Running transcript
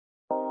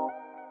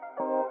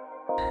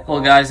Hello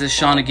guys, this is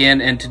Sean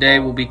again, and today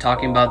we'll be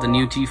talking about the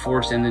new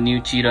T-Force and the new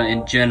Cheetah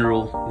in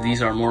general.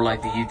 These are more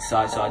like the youth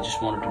size, so I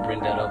just wanted to bring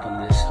that up in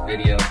this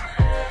video.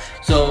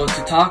 So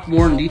to talk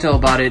more in detail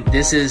about it,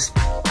 this is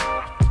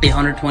a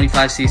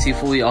 125cc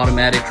fully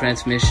automatic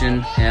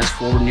transmission, has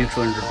forward,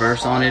 neutral, and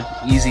reverse on it.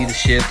 Easy to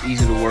shift,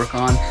 easy to work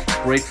on,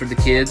 great for the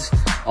kids.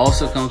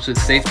 Also comes with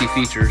safety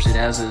features. It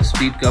has a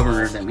speed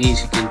governor, that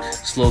means you can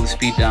slow the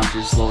speed down to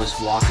its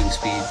lowest walking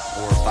speed,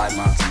 or 5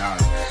 miles an hour.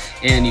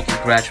 And you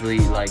can gradually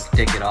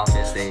take it off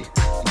as they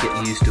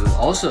get used to it.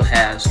 Also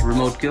has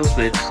remote kill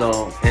switch,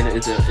 so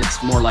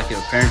it's more like a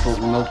parental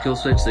remote kill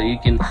switch, so you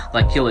can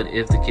kill it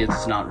if the kid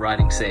is not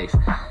riding safe.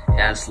 It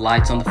has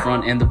lights on the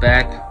front and the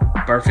back.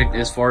 Perfect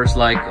as far as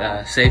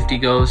safety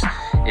goes.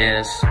 It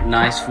has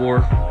nice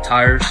 4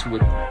 tires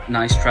with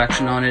nice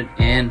traction on it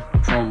and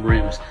chrome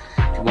rims.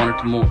 If you wanted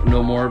to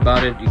know more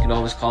about it, you can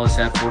always call us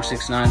at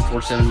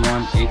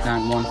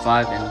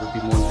 469-471-8915, and we'll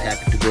be more than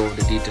happy to go over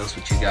the details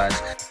with you guys.